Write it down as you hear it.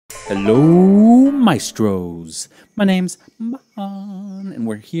Hello, Maestros. My name's Mahan, and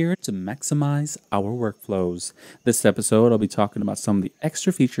we're here to maximize our workflows. This episode, I'll be talking about some of the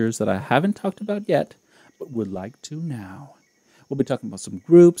extra features that I haven't talked about yet, but would like to now. We'll be talking about some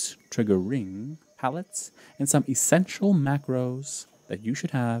groups, trigger ring palettes, and some essential macros that you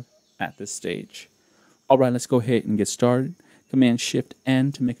should have at this stage. All right, let's go ahead and get started. Command Shift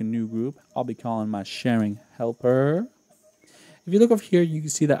N to make a new group. I'll be calling my sharing helper. If you look over here, you can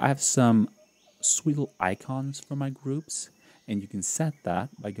see that I have some sweet little icons for my groups, and you can set that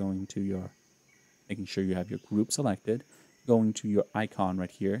by going to making sure you have your group selected, going to your icon right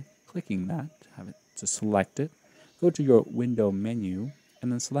here, clicking that, have it to select it, go to your window menu,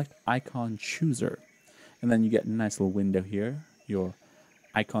 and then select Icon Chooser. And then you get a nice little window here, your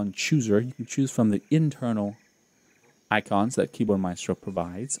icon chooser. You can choose from the internal icons that Keyboard Maestro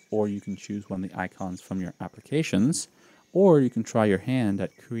provides, or you can choose one of the icons from your applications, or you can try your hand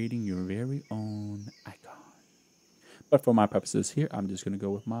at creating your very own icon. But for my purposes here, I'm just going to go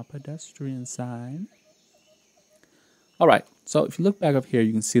with my pedestrian sign. All right, so if you look back up here,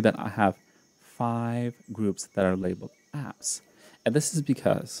 you can see that I have 5 groups that are labeled apps. And this is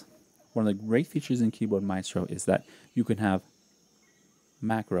because one of the great features in Keyboard Maestro is that you can have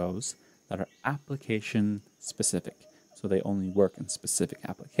macros that are application specific. So they only work in specific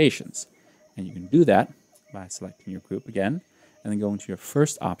applications. And you can do that by selecting your group again, and then going to your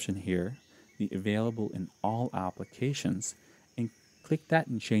first option here, the available in all applications, and click that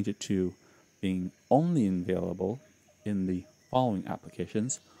and change it to being only available in the following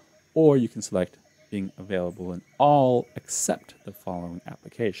applications, or you can select being available in all except the following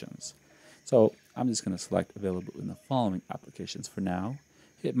applications. So I'm just going to select available in the following applications for now,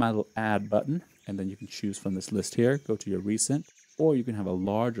 hit my little add button, and then you can choose from this list here, go to your recent, or you can have a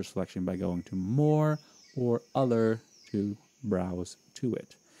larger selection by going to more or other to browse to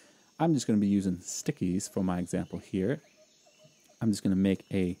it. I'm just going to be using stickies for my example here. I'm just going to make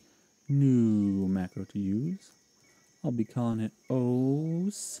a new macro to use. I'll be calling it Oh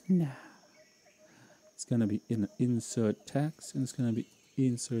Snap. It's going to be in insert text, and it's going to be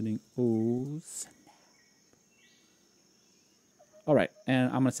inserting Oh Snap. All right, and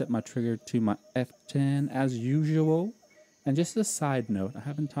I'm going to set my trigger to my F10 as usual. And just a side note, I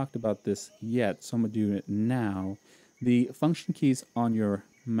haven't talked about this yet, so I'm going to do it now. The function keys on your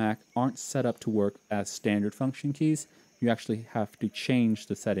Mac aren't set up to work as standard function keys. You actually have to change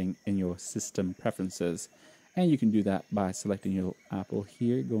the setting in your system preferences. And you can do that by selecting your apple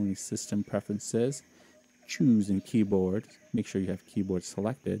here, going to System Preferences, choosing Keyboard, make sure you have Keyboard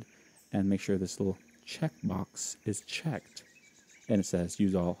selected, and make sure this little checkbox is checked. And it says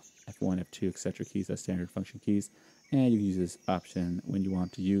use all F1, F2, etc. keys as standard function keys. And you can use this option when you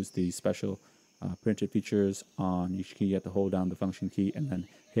want to use the special printed features on each key. You have to hold down the function key and then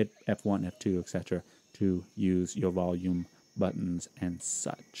hit F1, F2, etc. to use your volume buttons and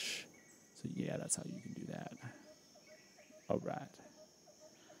such. So yeah, that's how you can do that. All right.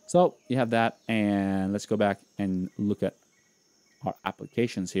 So you have that, and let's go back and look at our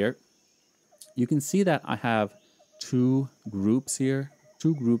applications here. You can see that I have 2 groups here,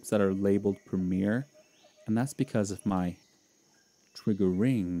 2 groups that are labeled Premiere. And that's because of my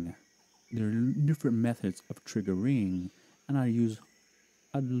triggering. There are different methods of triggering, and I'll use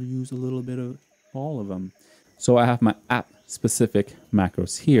a little bit of all of them. So I have my app-specific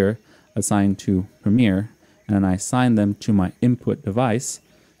macros here assigned to Premiere, and I assign them to my input device.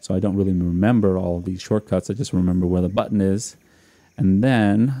 So I don't really remember all of these shortcuts. I just remember where the button is. And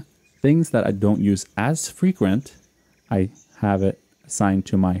then things that I don't use as frequent, I have it assigned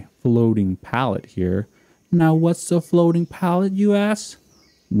to my floating palette here. Now, what's the floating palette, you ask?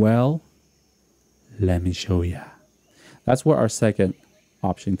 Well, let me show you. That's where our second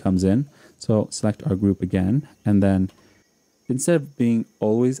option comes in. So select our group again, and then instead of being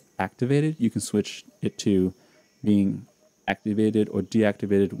always activated, you can switch it to being activated or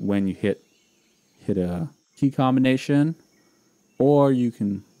deactivated when you hit a key combination, or you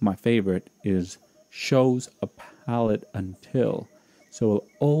can, my favorite is shows a palette until. So it'll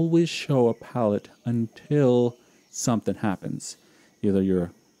always show a palette until something happens. Either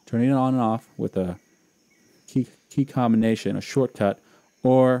you're turning it on and off with a key combination, a shortcut,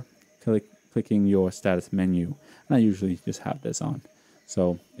 or clicking your status menu. And I usually just have this on.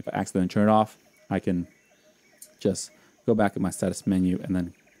 So if I accidentally turn it off, I can just go back at my status menu and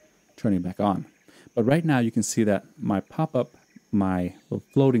then turn it back on. But right now you can see that my pop-up, my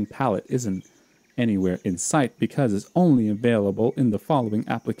floating palette isn't anywhere in sight because it's only available in the following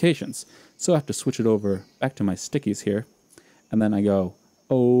applications. So I have to switch it over back to my stickies here, and then I go,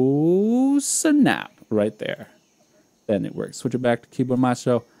 oh snap, right there. Then it works. Switch it back to Keyboard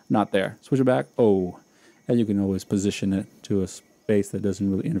Maestro, not there. Switch it back, oh. And you can always position it to a space that doesn't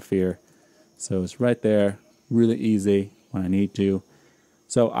really interfere. So it's right there, really easy when I need to.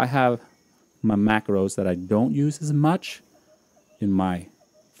 So I have my macros that I don't use as much in my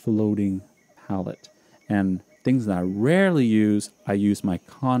floating palette. And things that I rarely use, I use my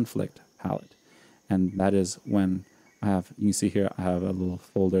conflict palette. And that is when I have, you can see here, I have a little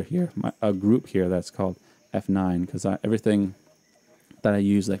folder here, a group here that's called F9, because everything that I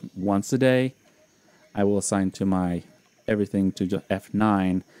use like once a day, I will assign to my everything to just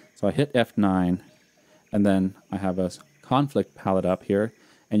F9. So I hit F9, and then I have a conflict palette up here,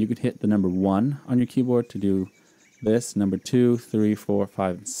 and you can hit the number 1 on your keyboard to do this, number 2, 3, 4,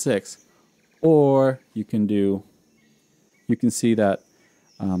 5, and 6. Or you can see that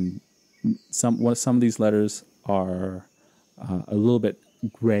some of these letters are a little bit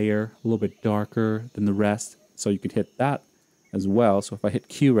grayer, a little bit darker than the rest. So you could hit that as well. So if I hit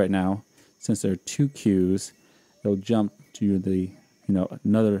Q right now, since there are 2 Qs, it'll jump to the,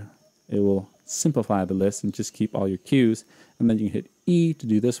 it will simplify the list and just keep all your Qs. And then you can hit E to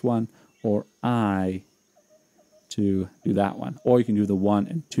do this one, or I to do that one. Or you can do the 1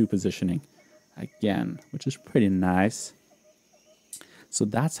 and 2 positioning again, which is pretty nice. So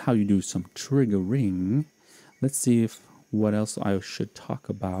that's how you do some triggering. Let's see what else I should talk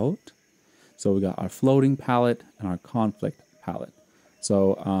about. So we got our floating palette and our conflict palette.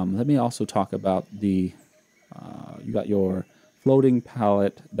 So let me also talk about you got your floating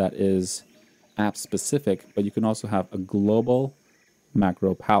palette that is app specific, but you can also have a global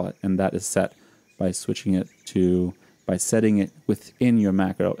macro palette, and that is set by switching it by setting it within your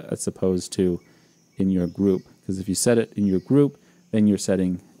macro as opposed to in your group. Because if you set it in your group, then you're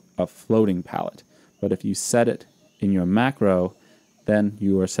setting a floating palette. But if you set it in your macro, then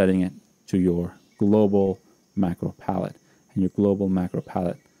you are setting it to your global macro palette. And your global macro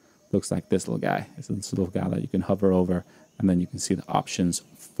palette looks like this little guy. It's this little guy that you can hover over, and then you can see the options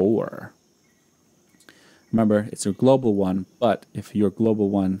for. Remember, it's your global one, but if your global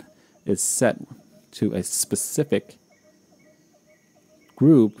one is set to a specific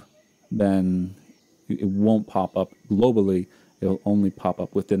group, then it won't pop up globally. It'll only pop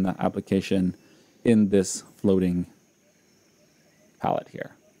up within that application in this floating palette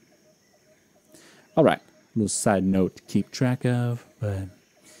here. All right, a little side note to keep track of, but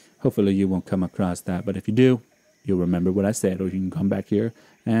hopefully you won't come across that. But if you do, you'll remember what I said, or you can come back here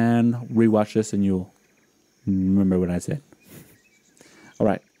and rewatch this and you'll remember what I said. All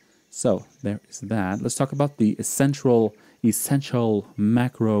right, so there is that. Let's talk about the essential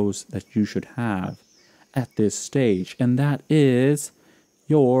macros that you should have at this stage, and that is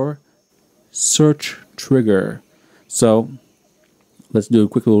your search trigger. So let's do a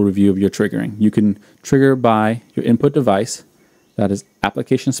quick little review of your triggering. You can trigger by your input device, that is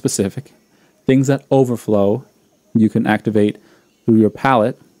application specific. Things that overflow, you can activate through your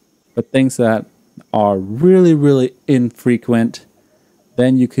palette, but things that are really, really infrequent,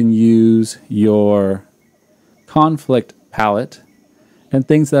 then you can use your conflict palette. And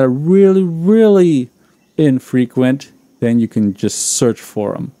things that are really, really infrequent, then you can just search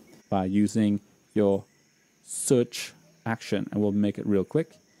for them by using your search action. And we'll make it real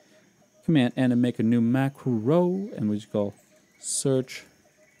quick. Command N and make a new macro, and we just go search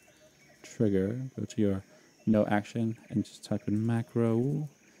trigger. Go to your no action and just type in macro,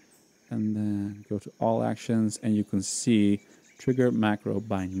 and then go to all actions, and you can see trigger macro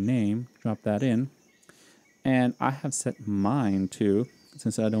by name. Drop that in. And I have set mine to,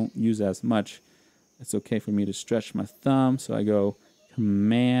 since I don't use as much, it's okay for me to stretch my thumb. So I go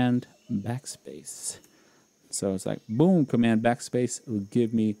Command backspace. So it's like, boom, Command backspace. It will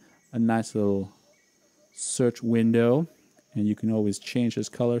give me a nice little search window. And you can always change those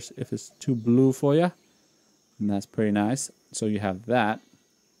colors if it's too blue for you. And that's pretty nice. So you have that.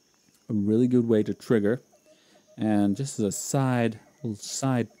 A really good way to trigger. And just as a little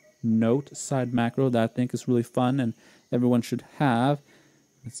side note, side macro that I think is really fun and everyone should have,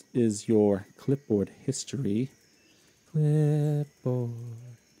 this is your clipboard history. Clipboard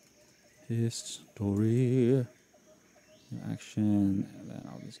history. Action, and then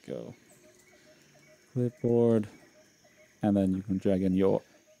I'll just go clipboard, and then you can drag in your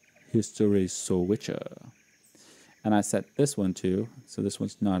history switcher. And I set this one too, so this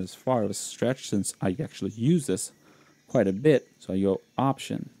one's not as far of a stretch since I actually use this quite a bit. So I go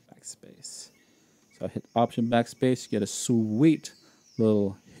Option backspace. So I hit Option backspace, you get a sweet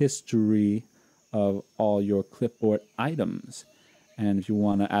little history of all your clipboard items. And if you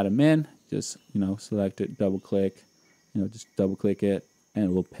want to add them in, just select it, double click, just double click it, and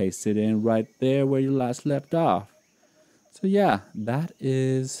it will paste it in right there where you last left off. So yeah, that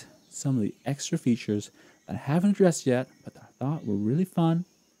is some of the extra features that I haven't addressed yet, but I thought were really fun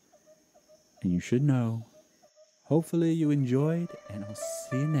and you should know. Hopefully you enjoyed, and I'll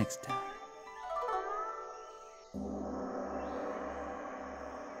see you next time.